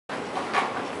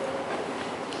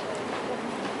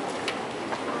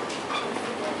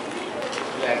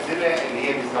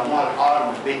بيسموها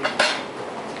الارم بيت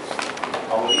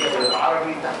او هي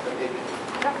بالعربي تحت الابل.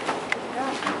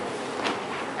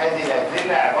 هذه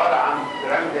الأدلة عبارة عن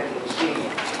بيراميدال انشيل،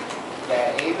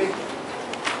 لها ابل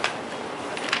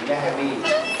لها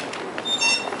بيت.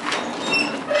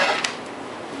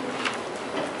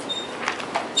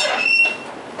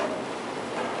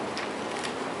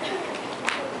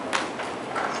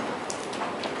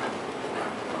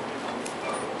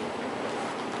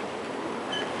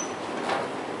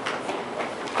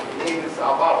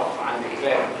 عبارة عن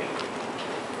الكلام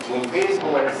والبيز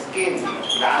هو السكين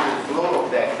اللي عند الفلور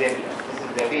اوف ذا اكزيلا. This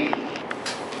is the base.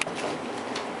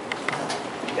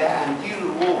 ده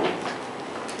anterior wall،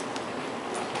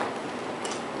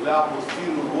 لا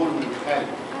posterior wall من الخلف،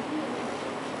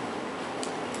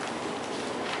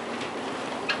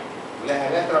 ولها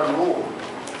lateral wall.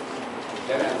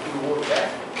 ده الانتيريور وول، ده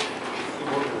posterior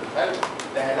wall من الخلف،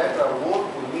 لها lateral wall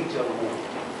والميديال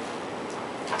wall.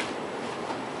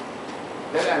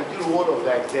 ده الانتيريور وول اوف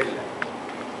ذا اكزيلا،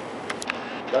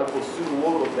 ده البوستيريور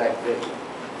وول اوف ذا اكزيلا.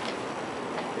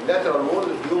 اللاترال وول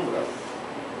الهيومرس،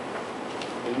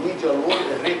 الميديال وول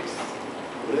الريبس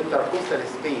والانتركوستال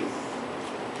سبيس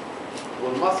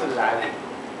والمصل اللي عليه.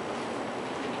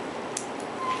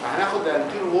 هناخد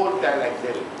الانتيريور وول بتاع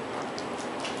الاكزيلا.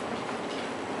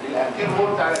 الانتيريور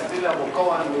وول بتاع الاكزيلا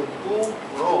مكون من 2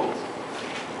 روز،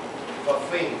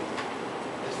 صفين.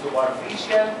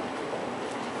 السوبرفيشال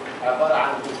عبارة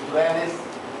عن بوسترانس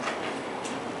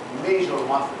ميجور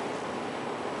ماسل،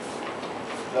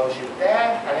 لو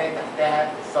شلتها هلاقي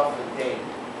تحتها الصف الثاني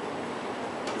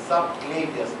السب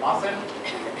كليفيوس ماسل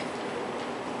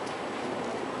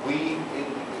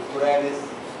والبوسترانس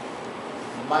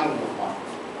ماينور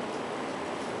ماسل.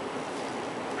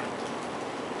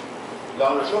 لو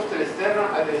انا شفت الاسترنم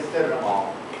ادي الاسترنم اهو،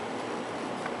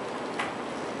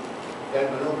 ده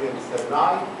المانوبريوم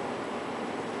سترناي،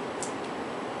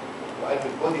 وقلب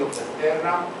البودي اوف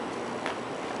ستيرنم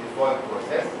الفويد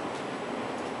بروسيس،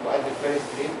 وقلب الفيرست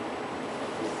ريب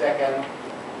والسكند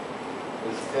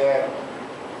والثيرد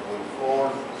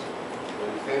والفورث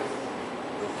والفيفث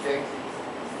والسكس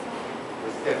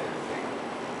والسيفنث.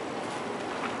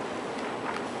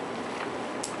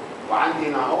 وعندي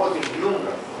هنا اهوت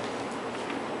الهيومرس،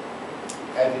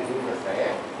 ادي الهيومرس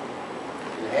اهي،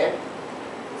 الهيد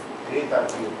جريتر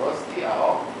تيوبروستي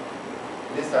اهو،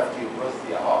 لسه في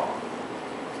تيوبروستي اهو،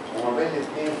 وما بين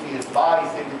الاثنين في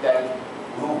البايسيبيتال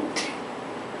جروب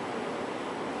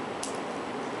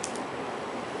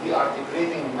دي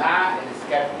ارتكليتنج مع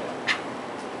السكابولا.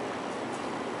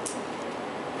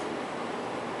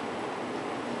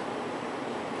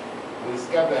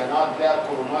 والسكابولا هنا تلاقي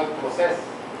كورونويد بروسيس،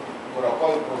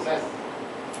 كوراكويد بروسيس،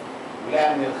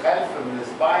 ولها من الخلف من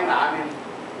السباين عامل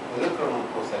ريكرونال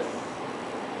بروسيس.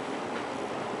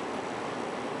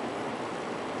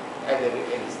 ادي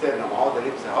الاسترنم اهو، ده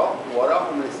ريبس اهو،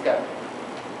 ووراهم السكابولا،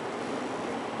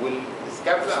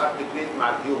 والسكابولا ارتكليت مع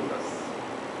الهيومرس.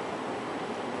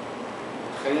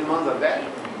 متخيلين المنظر ده؟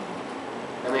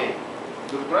 تمام.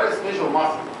 البروترايس ميجور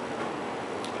ماسل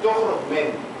بتخرج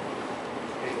من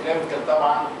الكلافيكل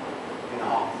طبعا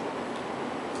هنا اهو،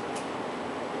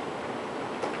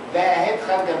 لها هيد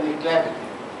خارجه من الكلافيكل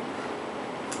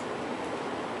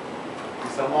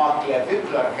بيسموها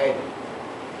كلافيكولار هيد،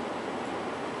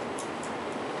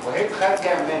 وهيد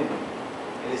خارجه من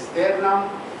الاسترنم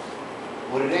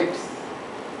والريبس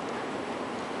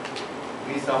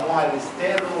بيسموها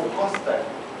الاسترنوكوستال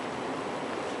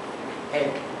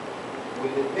هيد،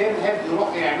 والاثنين هيد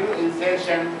يروحوا يعملوا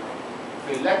انسيرشن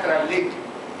في اللاترال ليج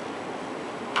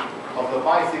اوف ذا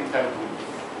بايسيبيتال جروب.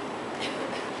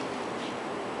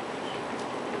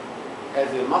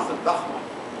 هذه المصل ضخمه،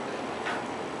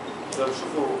 لو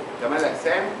تشوفوا كمال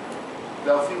اجسام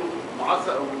لو في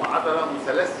معضله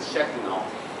مثلثه الشكل اهو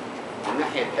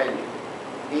الناحيه الثانيه،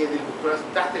 هي دي البكتوراليس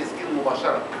تحت السكين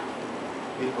مباشره،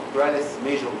 دي البكتوراليس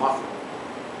ميجور ماسل،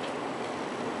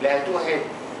 لها تو هيد،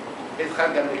 هيد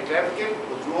خارجه من الكلافيكل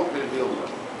وتروح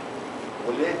للهيومرس،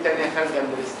 والهيد الثانيه خارجه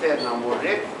من الاسترنم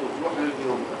والريبس وتروح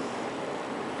للهيومرس.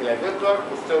 كلافيكولار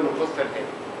وستيرنوكوستال هيد.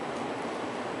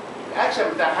 الاكشن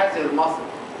بتاع هذه المصل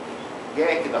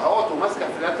جايه كده اهوت وماسكه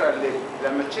في اللاترال ليج،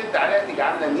 لما تشد عليها تيجي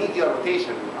عامله ميديا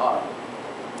روتيشن للارم.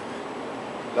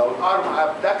 لو الارم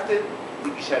ابدكتد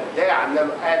تيجي شداه عامله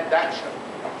له ادكشن.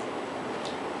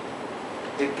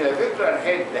 الكلافيكولار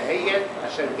هيد دهيت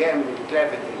عشان جايه من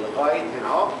الكلافيكل لغايه هنا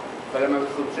اهو، فلما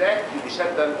بتكونتراكت تيجي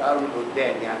شاده الارم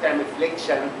لقدام، يعني تعمل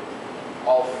فليكشن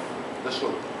اوف ذا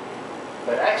شولدر.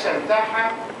 فالاكشن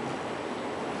بتاعها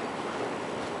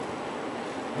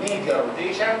media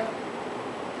rotation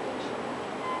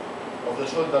of the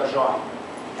shoulder joint,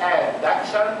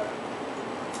 adduction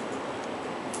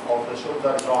of the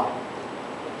shoulder joint.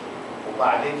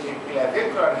 وبعدين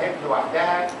الكلافيكولار هيب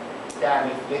لوحدها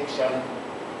تعمل flexion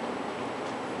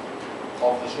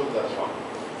of the shoulder joint.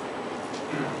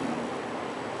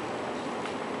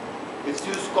 It's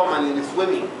used commonly in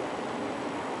swimming.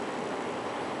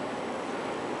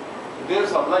 النيرف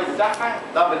سبلاي بتاعها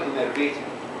دبل انرفيشن.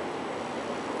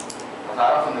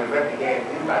 هتعرفوا النيرفات دي جايه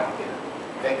منين بعد كده.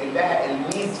 لكن لها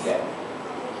الميديال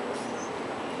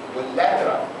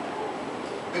واللاترال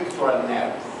بيكتورال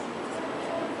نيرفز.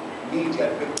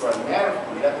 ميديال بيكتورال نيرف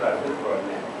واللاترال بيكتورال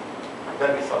نيرف. ده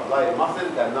بيسبلاي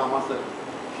المصل لانها مصل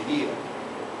كبيره.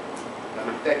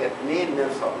 فمحتاجه 2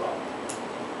 نيرف سبلاي.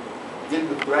 دي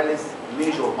البيكتوراليس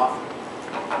ميجور مصل.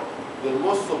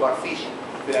 بالموست سوبرفيشن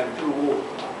في الانتيرو وول.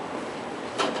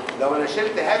 لو انا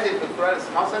شلت هذه البيكتوراليس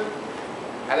مصل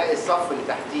هلاقي الصف اللي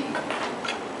تحتيه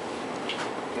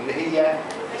اللي هي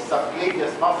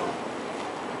السبكليفيوس مصل.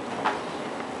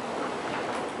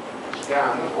 مش كده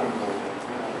عندكم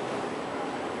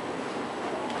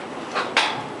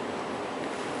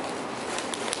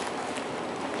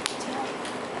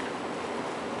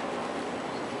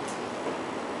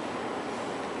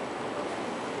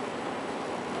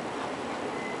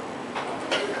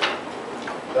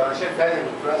لو انا شلت هذه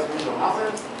البيكتوراليس ميجور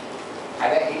مصل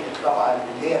هلاقي الطبقه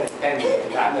اللير الثانيه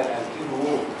اللي عامله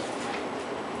الانتيرو وول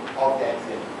اوف ذا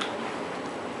اكسل.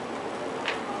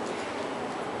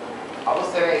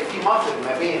 ابص الاقي في مصل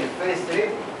ما بين الفيرست ريب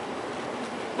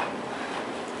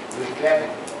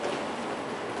والكلافيكل.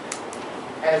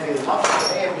 هذه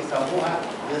المصل هي بيسموها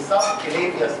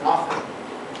السبكليفيوس مصل.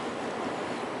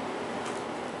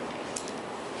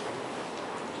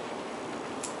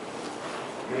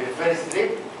 من الفيرست ريب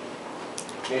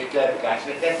للكلافيكل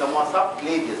عشان كده يسموها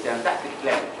سبكليفيوس يعني تحت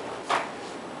الكلافيكل.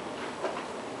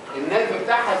 النيرف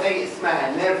بتاعها زي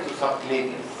اسمها نيرف تو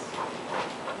سبكليفيوس.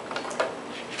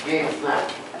 ايه اسمها؟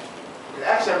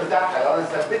 الاكشن بتاعها لو انا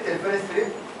ثبت الفيرست ريب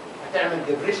هتعمل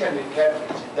ديبريشن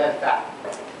للكلافيكل شدها لتحت.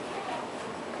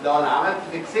 لو انا عملت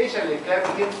فيكسيشن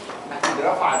للكلافيكل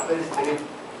هترفع الفيرست ريب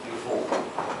لفوق.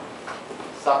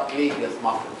 سبكليفيوس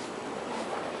ماسل.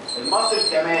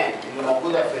 الماسل كمان اللي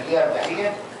موجوده في اللير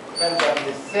دهيت خارجه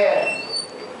من الساد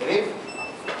ريب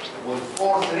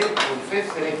والفورث ريب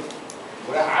والفيفث ريب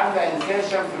وراح عامله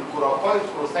انسيرشن في الكوراكويد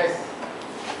بروسيس.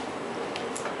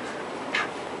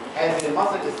 هذه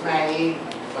المصل اسمها ايه؟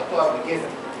 خدتوها قبل كده.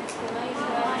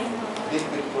 دي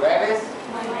البيكتوراليس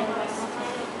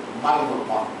ماينور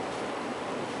مصل.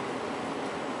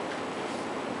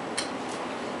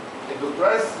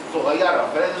 البيكتوراليس صغيره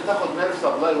فلازم تاخد نيرف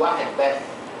سبلاي واحد بس.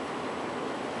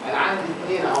 انا عندي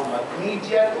 2 اهم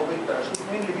ميديال وبيكتورال. شوف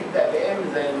مين اللي بيبدا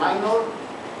بام زي الماينور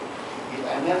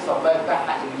يبقى النيرف سبلاي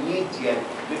بتاعها الميديال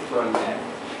بيكتورال نيرف.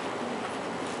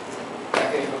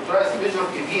 لكن البيكتوراليس ميجور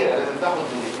كبيره لازم تاخد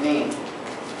من 2.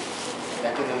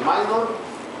 لكن الماينور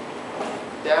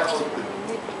تاخد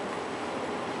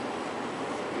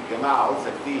الجماعه اهو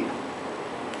ساكتين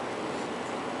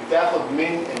بتاخد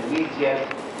من الميديال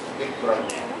بيكتورال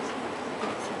نيرف.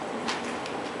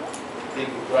 دي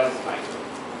البيكتوراليس ماينور.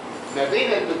 ما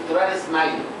بين البيكتوراليس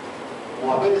ماينور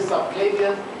وما بين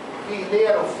السبكليفيوس في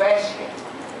لير اوف فاشيا.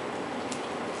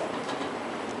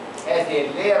 هذه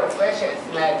اللير اوف فاشيا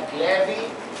اسمها كلافي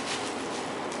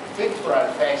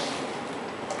بيكتورال فاشيا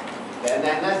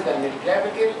لانها نازله من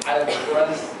الكلافيكل على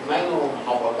البيكتوراليس ماينور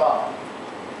ومحوطاها.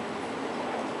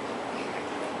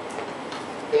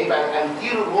 يبقى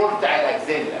الانتيرور وول بتاع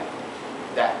الاكزيلا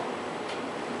ده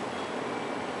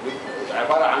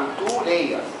عباره عن 2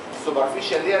 لايرز.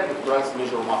 السوبرفيشال لير بيكتوراليس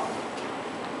ميجور ماسل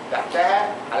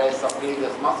تحتها على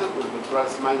السبكليفيوس ماسل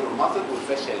والبيكتوراليس ماينور ماسل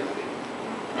والفاشيا اللي ما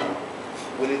بينهم.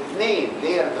 والاثنين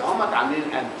لاير ده هم عاملين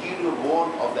الانتيريور وول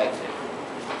اوف ذا اكزيلا.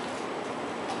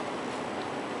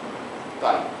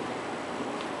 طيب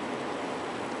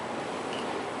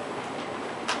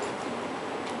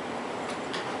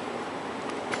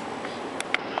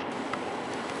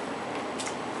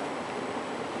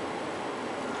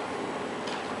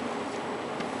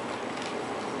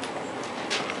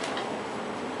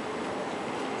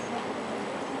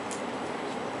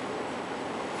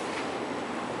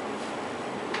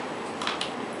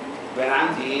يبقى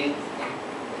عندي ايه؟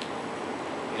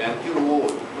 الانتيريور وول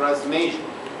بيكتوراليس ميجور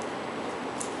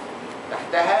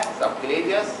تحتها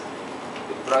سبكليفيوس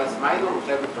بيكتوراليس ماينور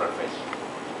وكلافيكولار فاشيا.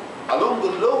 along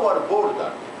the lower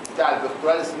border بتاع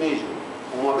البيكتوراليس ميجور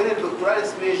وما بين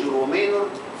البيكتوراليس ميجور ومينور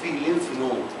فيه ليمف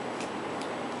نود.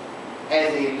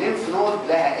 هذه الليمف نود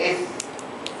لها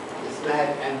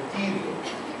اسمها الانتيريور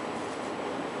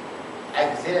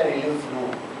اكسيلاري ليمف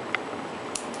نود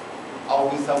او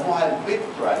بيسموها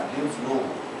البيكتورال ليمف نود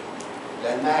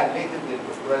لانها ريليتد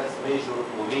للبيكتوراليس ميجور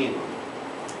ومينور.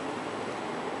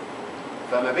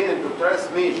 فما بين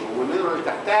البكتيريس ميجور والمينور اللي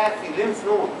تحتها في ليمف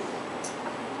نود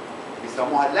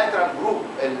بيسموها اللاترال جروب،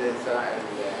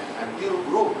 الانتيرو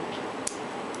جروب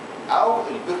او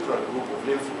البكترال جروب اوف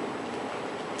ليمف نود.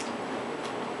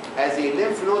 هذه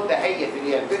الليمف نود دهيت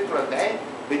اللي هي البكترال دهيت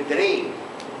بتدرين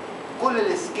كل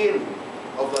السكين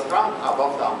اوف ذا ترانك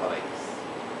اباف ذا امبلايكس.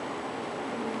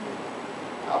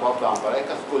 اباف ذا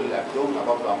امبلايكس كل الابدومن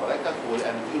اباف ذا امبلايكس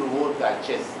والانتيرو وول بتاع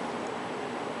الشيست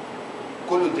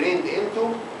كله drained into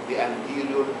the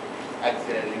anterior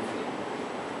axillary lymph node.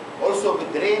 Also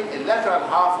drain the lateral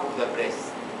half of the breast.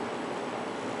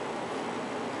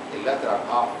 The lateral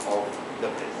half of the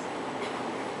breast.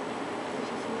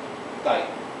 طيب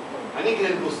هنيجي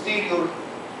للبوستيريور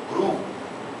جروب.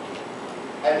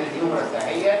 ادي الهيومرس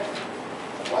اهيت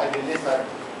وادي الليسر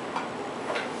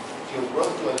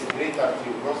تيوبروستي وادي الجريتر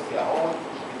تيوبروستي اهوت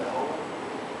كده اهوت.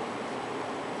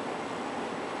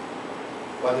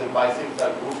 وادي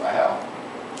البايسيبتال جروب اهو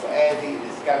وادي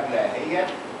الاسكابلا اهيت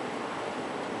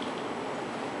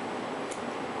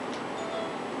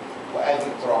وادي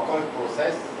التراكويد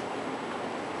بروسيس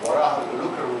وراها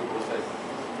الاولوكرال بروسيس.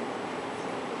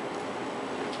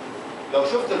 لو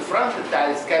شفت الفرونت بتاع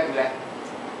الاسكابلا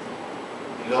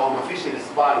اللي هو مفيش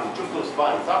السباين، شفتوا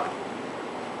السباين صح؟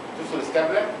 شفتوا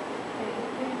الاسكابلا؟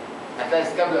 هتلاقي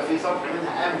الاسكابلا فيه سطح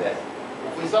منها املس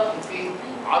وفي سطح فيه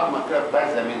عظمه كده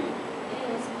بارزه منه.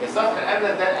 السطح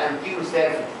الاملس ده الانتيرو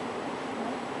سيرفيس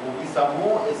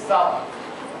وبيسموه السابق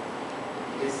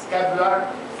اسكابلر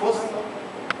فوسلا.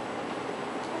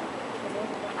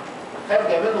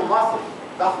 خارجه منه مصل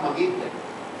ضخمه جدا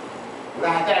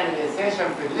وراح تعمل انسيشن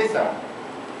في الليسر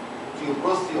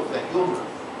تيوبروستي اوف ذا هيومرس.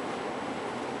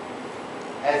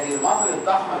 هذه المصل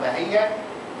الضخمه دهيت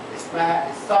اسمها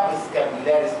السب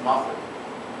سكابيلاريس مصل.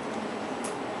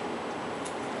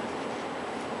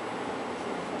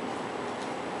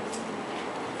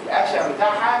 الاكشن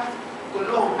بتاعها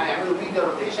كلهم هيعملوا فيديو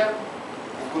روتيشن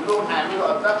وكلهم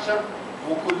هيعملوا ابدكشن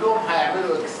وكلهم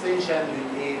هيعملوا اكستنشن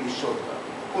للشولدر.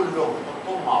 كلهم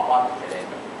حطهم مع بعض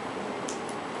الثلاثه.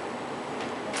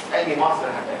 اي مصر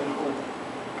هتعملكم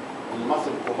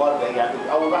والمصر الكبار ده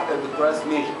يعملوا اول واحده البكتيريس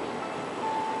ميجور،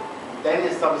 تاني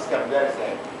السب سكابيلاريس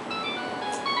اهي.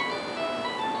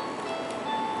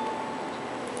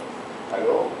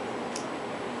 الو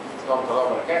السلام عليكم ورحمه الله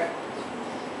وبركاته.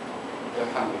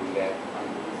 الحمد لله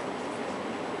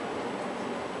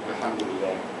الحمد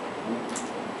لله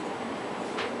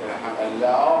الحمد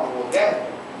لله. وجاهزه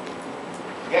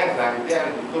جاهزه هنديها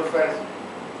للدكتور فارس.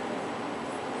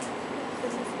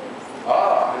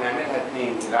 هنعملها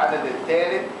اثنين، العدد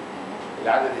الثالث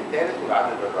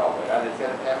والعدد الرابع. العدد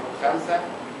الثالث هياخد 5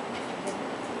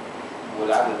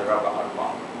 والعدد الرابع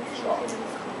 4 ان شاء الله.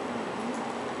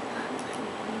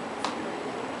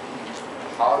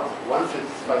 حاضر وانس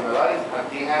فاينلايز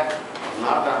هديها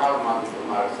النهارده. هحاول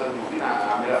مع الاستاذ مبين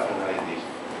اعملها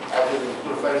فاينلايزيشن. ادي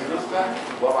الدكتور فارس نسخه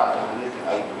وابعت لهندسه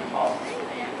الايتم. حاضر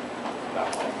لا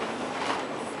حاضر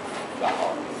لا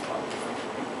حاضر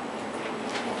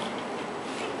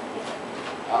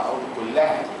اقول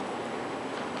كلها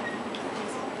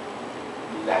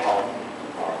لا حاضر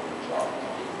ان شاء الله.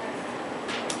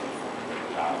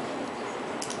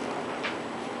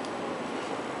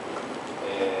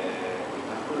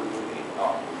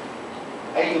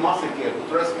 اي مصل كده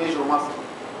البكتيريس ميجور مصل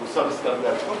والسب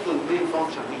سكابيلار كل البرين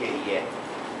فانكشن هي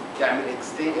تعمل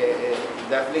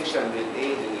دافليكشن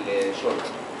للايه للشولدر،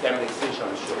 تعمل اكستنشن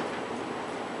للشولدر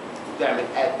وتعمل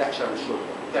ادكشن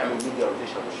للشولدر وتعمل ميديا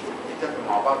روتيشن للشولدر. يتفقوا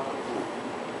مع بعض كلهم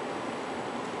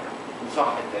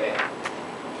وصح الثلاثه.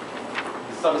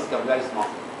 السب سكابيلاريس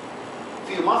مصل.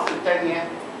 في مصل ثانيه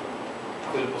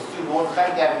في البوستيريور وول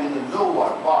خارجه من اللور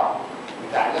بارت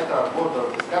بتاع اللاترال بوردر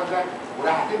اوف السكابلا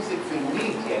وراح تمسك في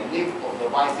الميديال ليف اوف ذا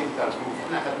بايسيبتال جروب.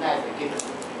 احنا خدناها قبل كده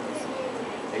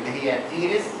اللي هي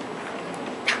تيرس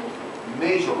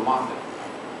ميجور ماسل.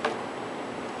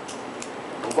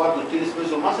 وبرضه التيرس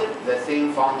ميجور ماسل ذا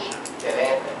سيم فانكشن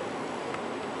 3.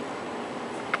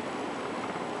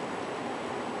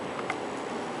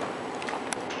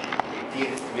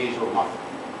 التيرس ميجور ماسل.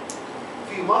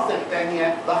 في ماسل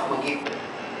ثانيه ضخمه جدا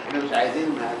احنا مش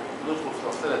عايزين ندخل في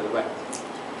تفصيلها دلوقتي.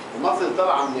 المصل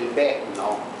طالعه من الباك من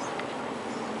اهو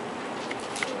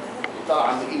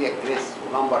وطالعه من ايلياك كريس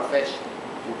ونمبر فاش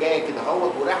وجايه كده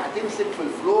اهوت ورايحه تمسك في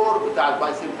الفلور بتاع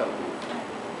البايسيبتال جروف.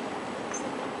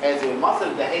 هذه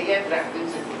المصل دهيت رايحه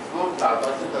تمسك في الفلور بتاع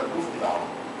البايسيبتال جروف كده اهو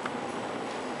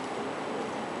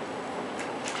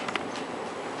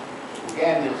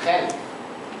وجايه من الخلف.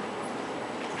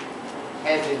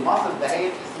 هذه المصل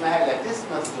دهيت اسمها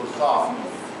لاتيسمس دورسال.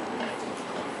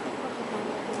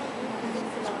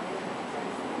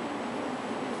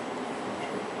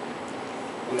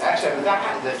 الاكشن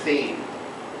بتاعها ذا سيم.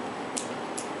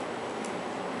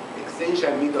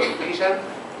 اكستنشن ميد روتيشن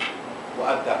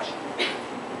وابدكشن.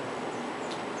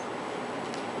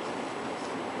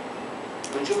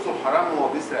 شفتوا الحرام وهو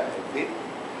بيسرق البيت؟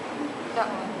 لا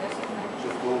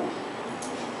شفتوش؟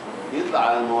 بيطلع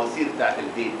على المواسير بتاعت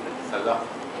البيت بتتسلقها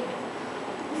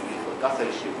ويجي كسر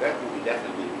الشباك ويجي داخل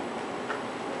منه.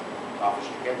 تعرفوا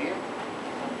الحكايه دي؟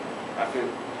 عارفين؟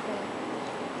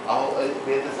 اهو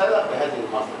بيتسلق بهذه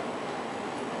المصدر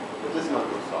بتسمى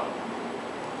الدرسال.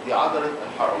 دي عضله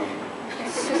الحرامين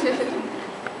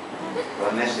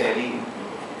والنشالين.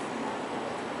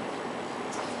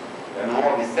 لان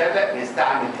هو بيتسلق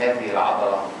بيستعمل هذه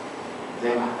العضله زي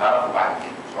ما هتعرفوا بعد كده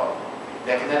ان شاء الله.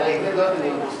 لكن انا يهمني دلوقتي ان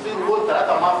البوستيريور وول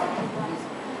 3 مصل،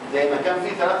 زي ما كان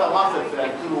في 3 مصل في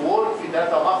الانتيريور وول في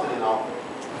 3 مصل هنا اهو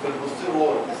في البوستيريور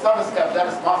وول.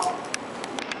 السبسكابلاريس مصل،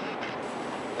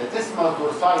 التسمس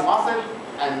دورساي مصل،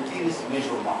 انتيريس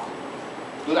ميجور مصل.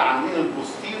 دول عاملين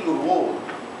البوستيريور وول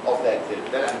اوف ذا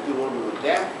اكسيل. ده الانتيريور وول من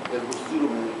قدام، البوستيريور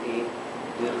من الايه؟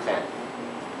 من الخلف.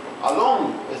 along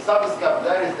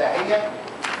السبسكابلاريس ده هي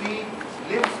في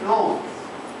ليمف نودز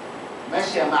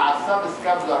ماشيه مع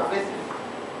السبسكابلار فيسل،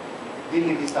 دي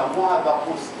اللي بيسموها ذا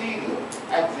posterior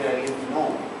axillary lymph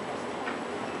node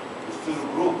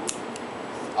posterior جروب،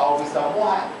 او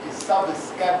بيسموها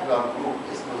السبسكابلار جروب،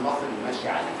 اسم المصل اللي ماشي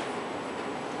عليه.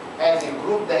 هذه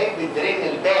الجروب ده هي بتدرين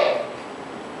الباك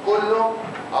كله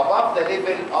above the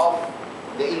level of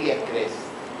the iliac crest.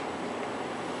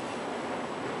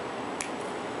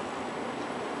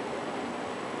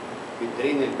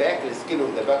 بتدرين الباك السكين اوف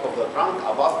ذا باك اوف ذا ترانك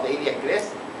above the iliac crest،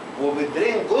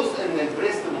 وبتدرين جزء من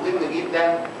البريست مهم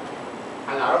جدا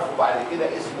هنعرفه بعد كده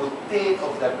اسمه التيل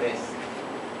اوف ذا بريست.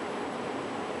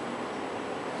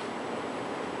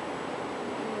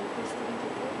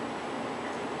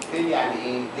 تيل يعني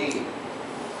ايه؟ تيل.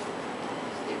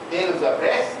 التيل اوف ذا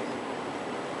بريست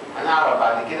هنعرف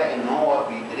بعد كده ان هو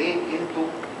بيدرين انتو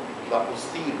ذا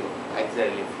posterior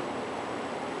axillary lymph.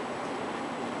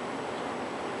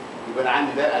 يبقى انا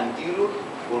عندي ده الانتيريور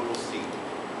والبوستيريور.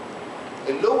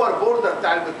 اللور بوردر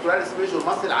بتاع البكتوراليس ميجور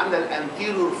ماسل عندنا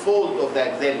الانتيريور فولد اوف ذا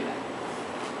اكزيلا،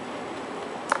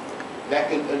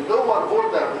 لكن اللور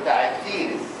بوردر بتاع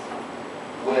التيرس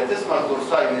والتسمس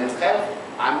دورساي من الخلف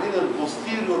عاملين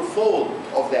البوستيريور فولد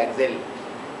اوف ذا اكزيلا.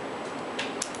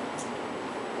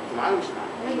 انتوا معايا مش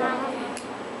معايا؟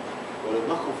 ولا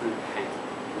دماغكم في الامتحان؟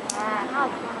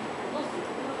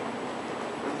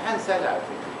 الامتحان سهل على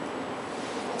فكره،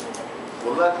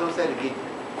 والله كانوا سهل جدا.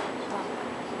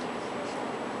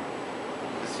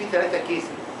 بس في 3 كيسز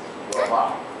ورا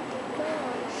بعض.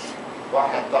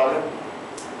 واحد طالب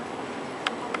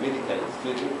ميديكال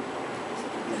ستودنت،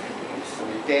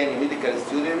 والتاني ميديكال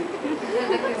ستودنت،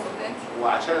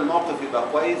 وعشان الموقف يبقى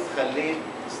كويس خليه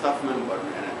ستاف ممبر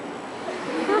من انا.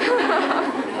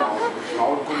 مش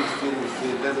معقول كل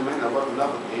ستودنت لازم احنا برضه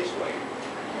ناخد ايه شويه.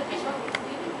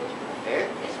 ايه؟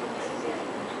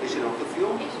 ايش اللي مكتوب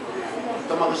فيهم؟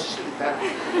 طب ما غشش اللي بتاعك.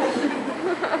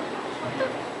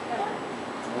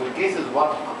 والكيسز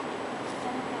واضحه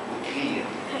وكلير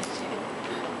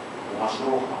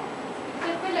ومشروحه.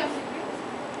 كلها مسكين.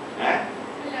 ها؟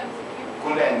 كلها مسكين.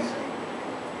 كلها مسكين.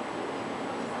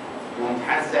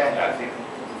 وامتحان سهل على فكره.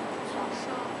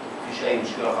 مفيش اي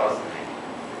مشكله خالص نهائي.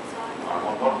 مع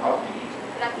الموضوع حاضر جديد.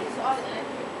 لكن سؤال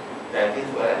 30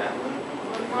 سؤال اناتومي،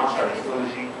 12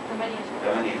 هيستولوجي،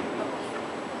 8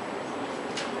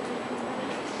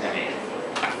 تمام.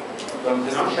 فما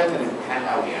تنعوش هذا الامتحان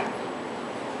قوي يعني.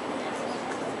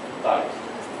 طيب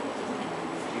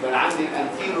يبقى انا عندي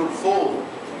الانتيريور فولد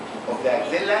اوف ذا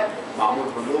اكزيلا معمول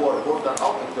باللور بوردر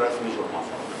او التراس ميجور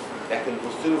ماسل، لكن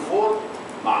البوستيريور فولد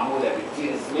معموله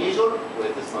بالتيرس ميجور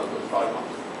والتسمس دورساي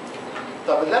ماسل.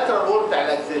 طب اللاترال وول بتاع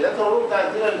الاكزيلا، اللاترال وول بتاع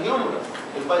الاكزيلا الهيومرس،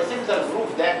 البايسكتال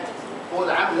جروف ده هو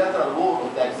اللي عامل اللاترال وول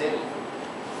اوف ذا اكزيلا.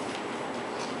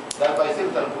 ده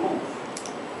البايسكتال جروف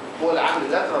هو اللي عامل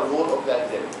اللاترال وول اوف ذا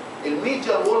اكزيلا.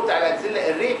 الميجر وول بتاع الاكزيلا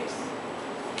الريبس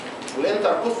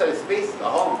والانتركوستال سبيس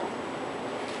اهم،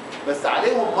 بس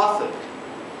عليهم مصل.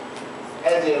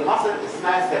 هذه المصل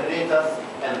اسمها سيريتاس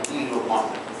انتيريور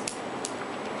مصل.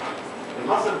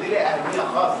 المصل دي ليها اهميه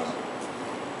خاصه.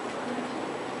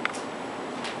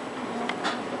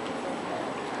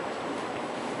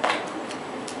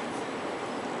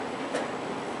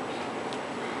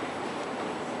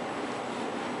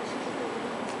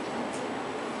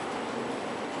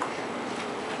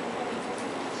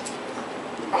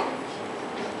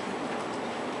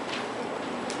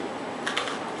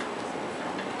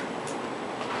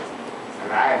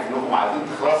 انا عارف انكم عايزين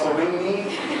تخلصوا مني،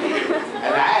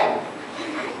 انا عارف.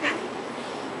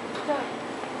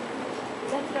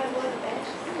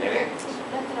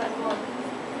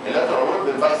 اللاترال وول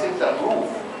بالبايسبس جروف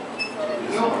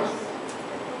الهيومرس،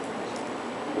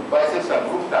 والبايسبس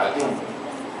جروف بتاع الهيومرس.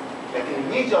 لكن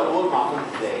الميديال وول معمول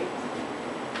ازاي؟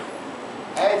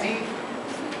 ادي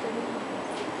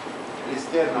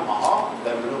الاسترنم اهو،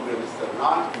 ده المنوبريم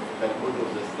استرنال، ده البودي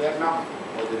اوف الاسترنم،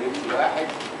 وده ريبس 1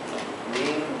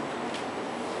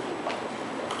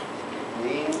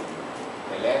 2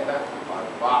 3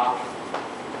 4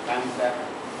 5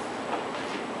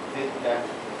 6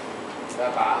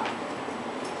 7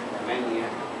 8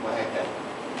 وهكذا.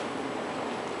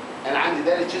 انا عندي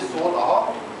ده التشيست وول اهو،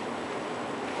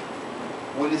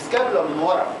 والاسكابلا من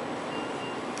ورا،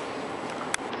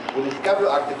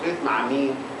 والاسكابلا ارتكليت مع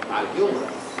مين؟ مع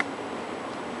الهيومرس.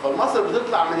 فالمصل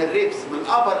بتطلع من الريبس، من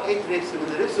ابر 8 ريبس،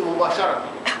 من الريبس مباشره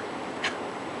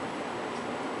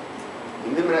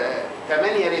من نمره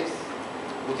 8 ريبس،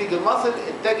 وتيجي المصل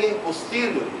اتجه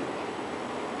بوستيريورلي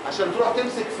عشان تروح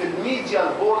تمسك في الميديال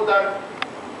بوردر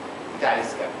بتاع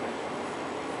الاسكابلا.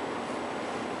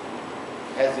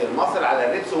 هذه المصل على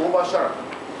الريبس مباشره،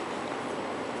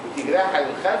 وتيجي رايحه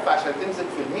للخلف عشان تمسك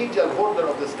في الميديال بوردر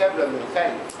اوف ذا سكابلا من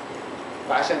الخلف.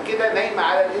 فعشان كده نايمه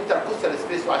على الانتركوستال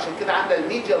سبيس، وعشان كده عندها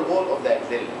الميديال وول اوف ذا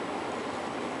اكزيلا.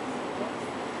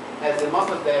 هذه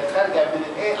المصل ده خارجه من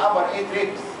الاي ابر 8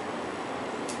 ريبس،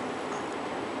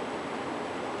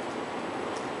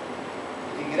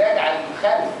 تيجي راجعه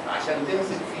للخلف عشان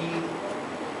تمسك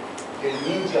في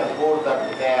الميديال بوردر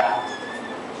بتاع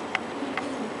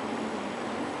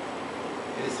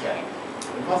الاسكابلا.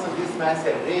 المصل دي اسمها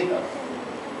سيريتس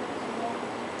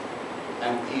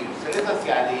انتيريور. سيريتس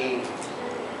يعني ايه؟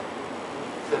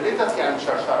 سيريتس يعني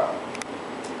شرشره.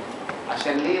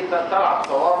 عشان ليه؟ طلع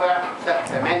صوابع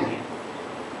 8،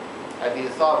 ادي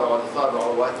صابع وادي صابع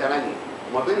و8،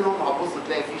 وما بينهم هتبص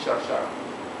تلاقي فيه شرشره.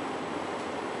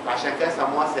 عشان كده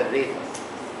سموها سيريتس،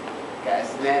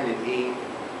 كاسنان الايه؟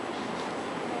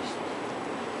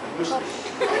 مش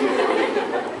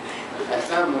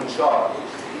اسنان منشار.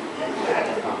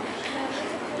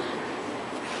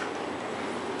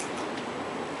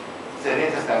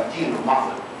 سيريتس انتيريور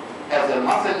مصل. هذا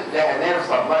المصل لها نيرف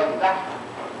سبلاي بتاعها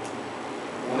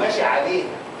وماشي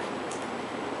عليها،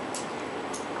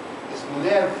 اسمه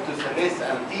نيرف تو سيريس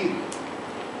انتيريور،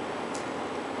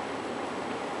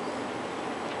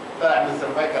 طلع من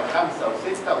سيرفايكال 5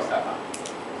 و6 و7.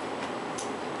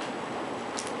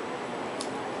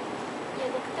 يا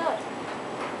دكتور،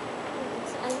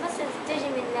 المصل تجي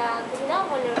من قدام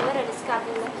ولا من ورا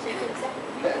الاسكابولا عشان تمسح؟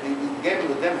 لا دي جايه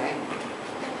من قدامها اهي.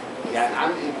 يعني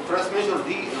عندي البكتراس ميجور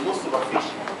دي النص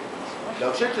سوبرفيشال.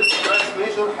 لو شلت البكتراس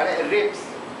ميجور هلاقي الريبس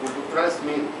والبكتراس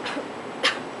مينور،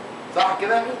 صح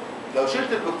كده؟ لو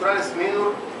شلت البكتراس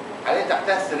مينور هلاقي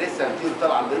تحتها السيريس انتيريور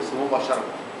طالعه من الريبس مباشره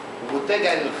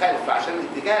ومتجهه للخلف، عشان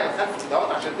اتجاه الخلف كده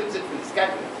عشان تمسك في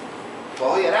الاسكابولا.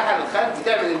 فهي رايحه للخلف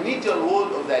بتعمل الميديال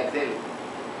وول اوف ذا اكزيلا.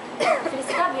 في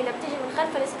الاسكابولا بتجي من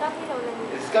خلف الاسكابولا ولا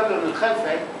من الاسكابولا من الخلف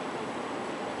اهي.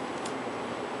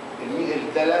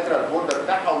 ده اللاترال بوردر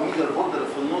بتاعها والميديال بوردر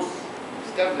في النص،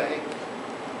 الاسكابولا اهي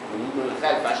من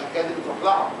الخلف، عشان كده دي بتروح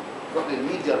لها، تروح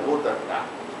للميديال بوردر بتاعها.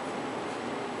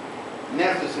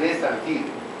 نيرفس ريس انتيريور.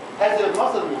 هذه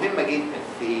المصل مهمه جدا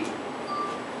في ايه؟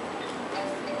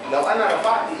 لو انا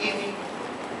رفعت ايدي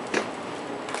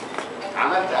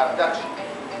عملت ابدكشن،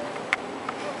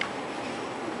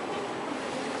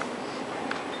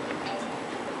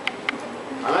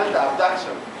 عملت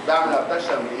ابدكشن، بعمل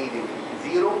ابدكشن من ايدي من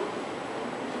 0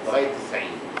 لغايه 90،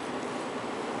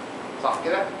 صح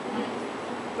كده؟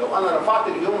 لو انا رفعت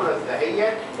اليومرس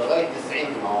دهيت لغايه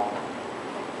 90 اهو،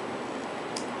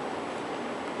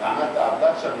 عملت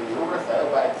ابدكشن من اليومرس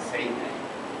اهو بقى 90 اهي.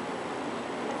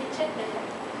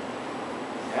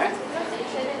 ها؟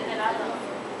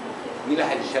 مين اللي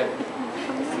هيتشد؟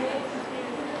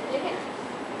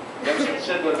 ده مش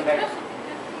هيتشد ولا حاجه.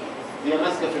 دي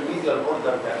ماسكه في الميديال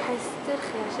بوردر ده.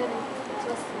 هيسترخي عشان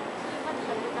توصل.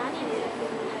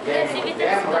 جاي من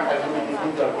قدام وراح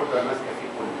الميديال بوردر ماسكه فيه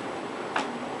كله.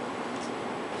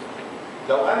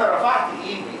 لو انا رفعت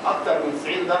ايدي اكتر من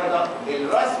 90 درجه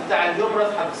الراس بتاع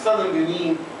اليومرس هتصطدم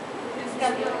بمين؟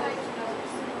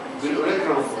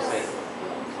 بالاوريكرون الفوسيل،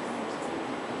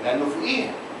 لانه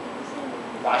فوقيها.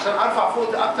 وعشان ارفع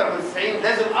فوق ده اكتر من 90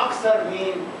 لازم اكسر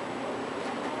مين؟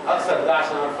 اكسر ده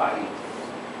عشان ارفع ايدي.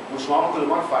 مش معقول كل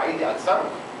ما ارفع ايدي اكسره.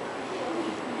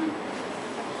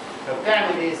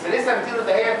 فبتعمل ايه؟ السيريس انتيريور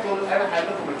ده هي تقول انا هقول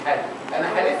لكم الحل،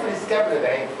 انا هلف السكابلا ده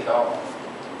اهي كده اهو،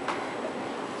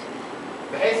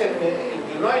 بحيث ان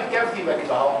الجلويد كافيتي يبقى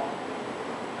كده اهو،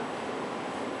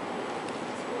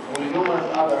 واليومرس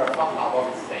اقدر ارفعها عباره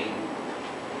 90.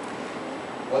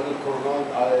 وادي الكورونال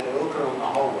الاوكرون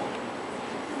اهو.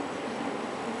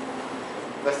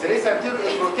 بس لسه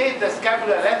anterior rotate the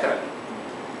scapula laterally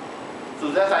so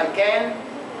that I can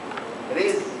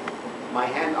raise my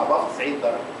hand above 90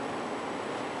 درجة.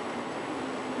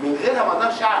 من غيرها ما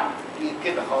اقدرش اعمل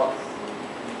كده خالص.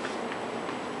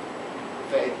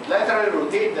 ف laterally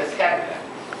rotate the scapula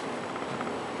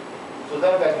so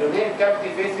that the glenoid cavity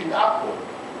facing upward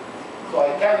so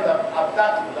I can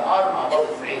abduct the arm above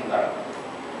 90 درجة.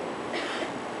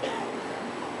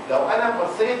 لو انا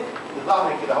بصيت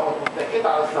لظهري كده اهو متكئ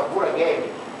على السبوره جامد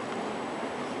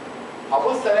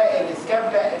هبص الاقي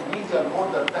الاسكابلا الميديال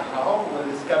بوردر بتاعها اهو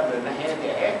والاسكابلا الناحيه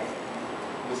دي اهي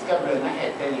والاسكابلا الناحيه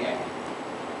الثانيه اهي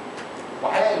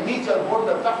وهلاقي الميديال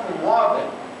بوردر بتاعهم واضح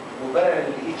وبارل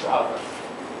لايتش اذر.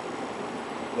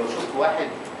 لو شفت واحد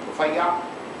رفيع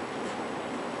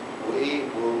وايه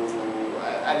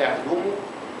وقلع هدومه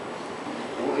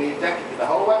وايه داك كده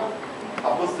اهو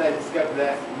هبص الاقي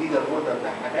الاسكابلا الميديال بوردر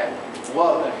بتاعها ده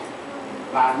واضح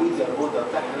مع الميديال بوردر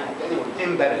بتاعها الناحيه الثانيه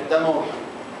والتمبرل ده نور.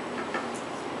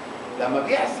 لما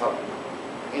بيحصل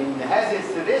ان هذه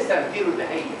السيريس انتيرو ده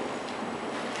هي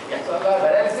يحصل لها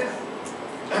باراليسيس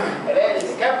الاقي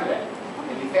الاسكابلا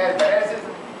اللي فيها الباراليسيس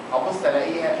ابص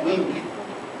الاقيها وينجد.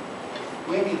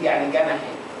 وينجد يعني جنحي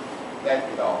ده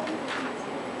كده اهو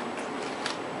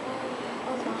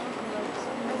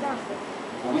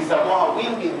وبيسموها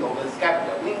وينجنج اوف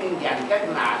السكابلا. وينجنج يعني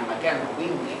كدمه عن مكانها.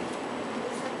 وينجنج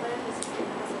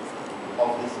اوف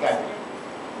السكابلا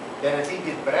ده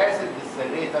نتيجه براسل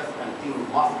بالسريتس انتيرو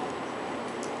مصر.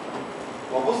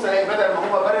 وابص الاقي بدل ما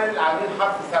هم بارل عاملين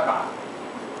حرف 7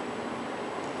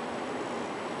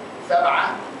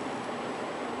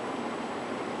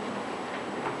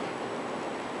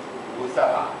 و7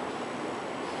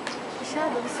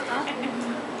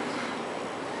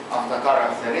 افتكرها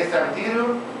سيريس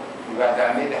انتيريور يبقى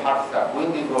تعمل لي حرف 7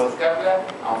 وينجنج اوف السكابلا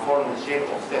ان فورم شيب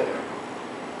اوف ستيتر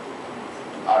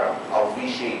ارم او في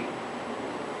شيب.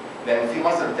 لان في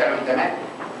مصر بتعمل 8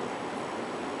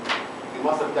 في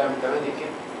مصر بتعمل 8 كده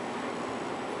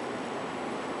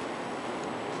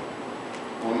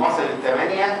والمصر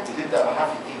ال8 بتبدا بحرف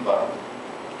تي برضه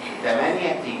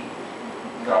 8 تي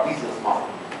ترابيزيوس مصر.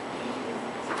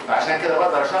 فعشان كده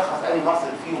بقدر اشخص انهي مصر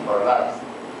فيهم بارالايز.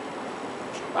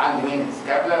 عندي وينج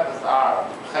سكابلا بس اعرف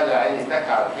اخلي عيني تك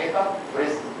على الحيطه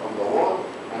بريس اون ذا وول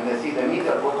and I see the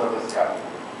middle border of the scapula.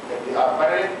 If they are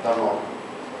parallel, the normal.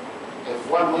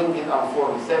 If one wing is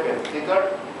unformed 7 figure,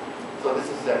 so this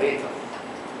is the rate.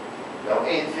 لو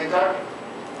 8 figure,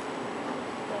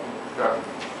 traffic.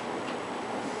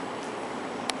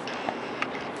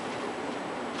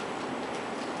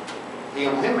 هي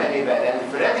مهمة ليه بقى؟ لأن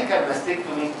في الراديكال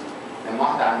ماستكتومي لما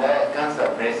واحدة عندها كانسر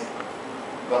بريست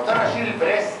بضطر أشيل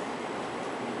البريست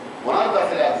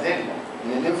وأنضف الأكزيلا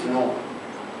من الليمف نود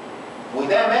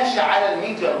وده ماشي على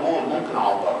الميديال وول ممكن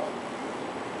أعوضه.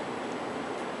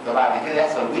 فبعد كده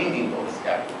يحصل وينجنج أوف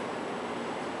سكابلا.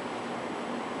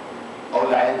 أقول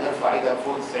للعيان ارفع إيدك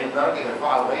فوق 90 درجة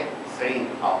يرفعها لغاية 90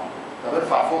 طب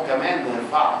ارفع فوق كمان ما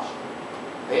يرفعش.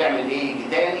 فيعمل إيه؟ يجي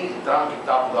تاني الترانك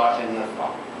بتاعته ده عشان يرفع.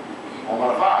 هو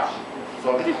ما رفعش بس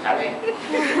هو بيضحك عليه.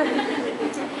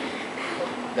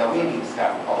 ده وينجنج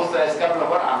سكابلا. أبص على السكابلا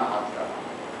بره أعمل حرف 7.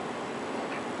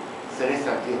 سيريس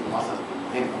انتيريور ماسل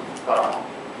مهمة محترمة.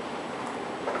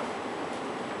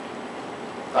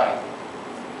 طيب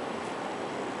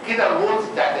كده الوولز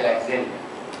بتاعت الاكزيلا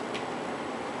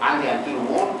عندي انتيريور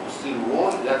وول بوستيريور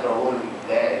وول لاترال وول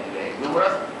ده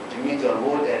اليومرس الميديال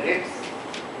وول الريبس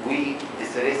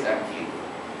والسيريس انتيريور.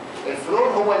 الفلور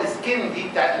هو السكين دي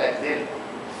بتاعت الاكزيلا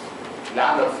اللي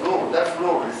عند الفلور ده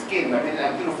الفلور السكين ما بين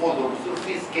الانتيريور فولد والبوستيريور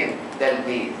فيه سكين ده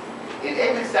البيز.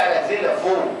 الايبكس بتاع الاكزيلا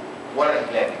فوق ورا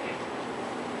الكلافيكل.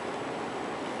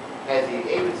 هذه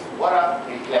الايبكس ورا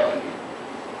الكلافيكل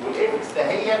والايبكس ده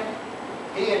هي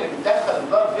اللي بتدخل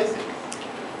البلاد فيسلز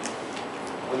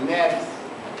والنيرفز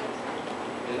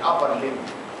الابر ليمب.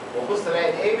 وبص الاقي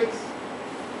الايبكس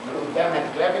من قدامها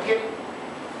الكلافيكل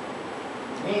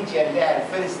ميديال لها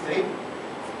الفيرست ريب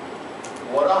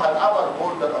وراها الابر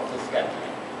بوردر اوف ذا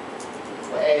سكابلا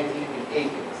وادي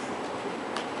الايبكس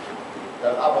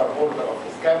ده الابر بوردر اوف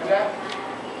ذا سكابلا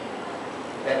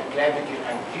ده الكلافيكل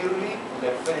انتيريورلي وده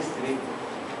الفيرست ريب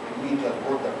الميديال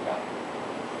بوردر بتاعها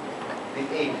دي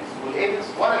الايبكس والايبكس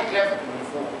ورا الكلافيكل من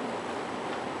فوق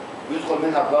بيدخل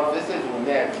منها بلاد فيسلز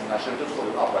والنيرفز عشان تدخل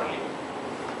الابر ليمب.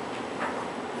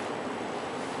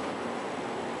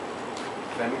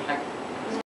 فاهمين حاجه؟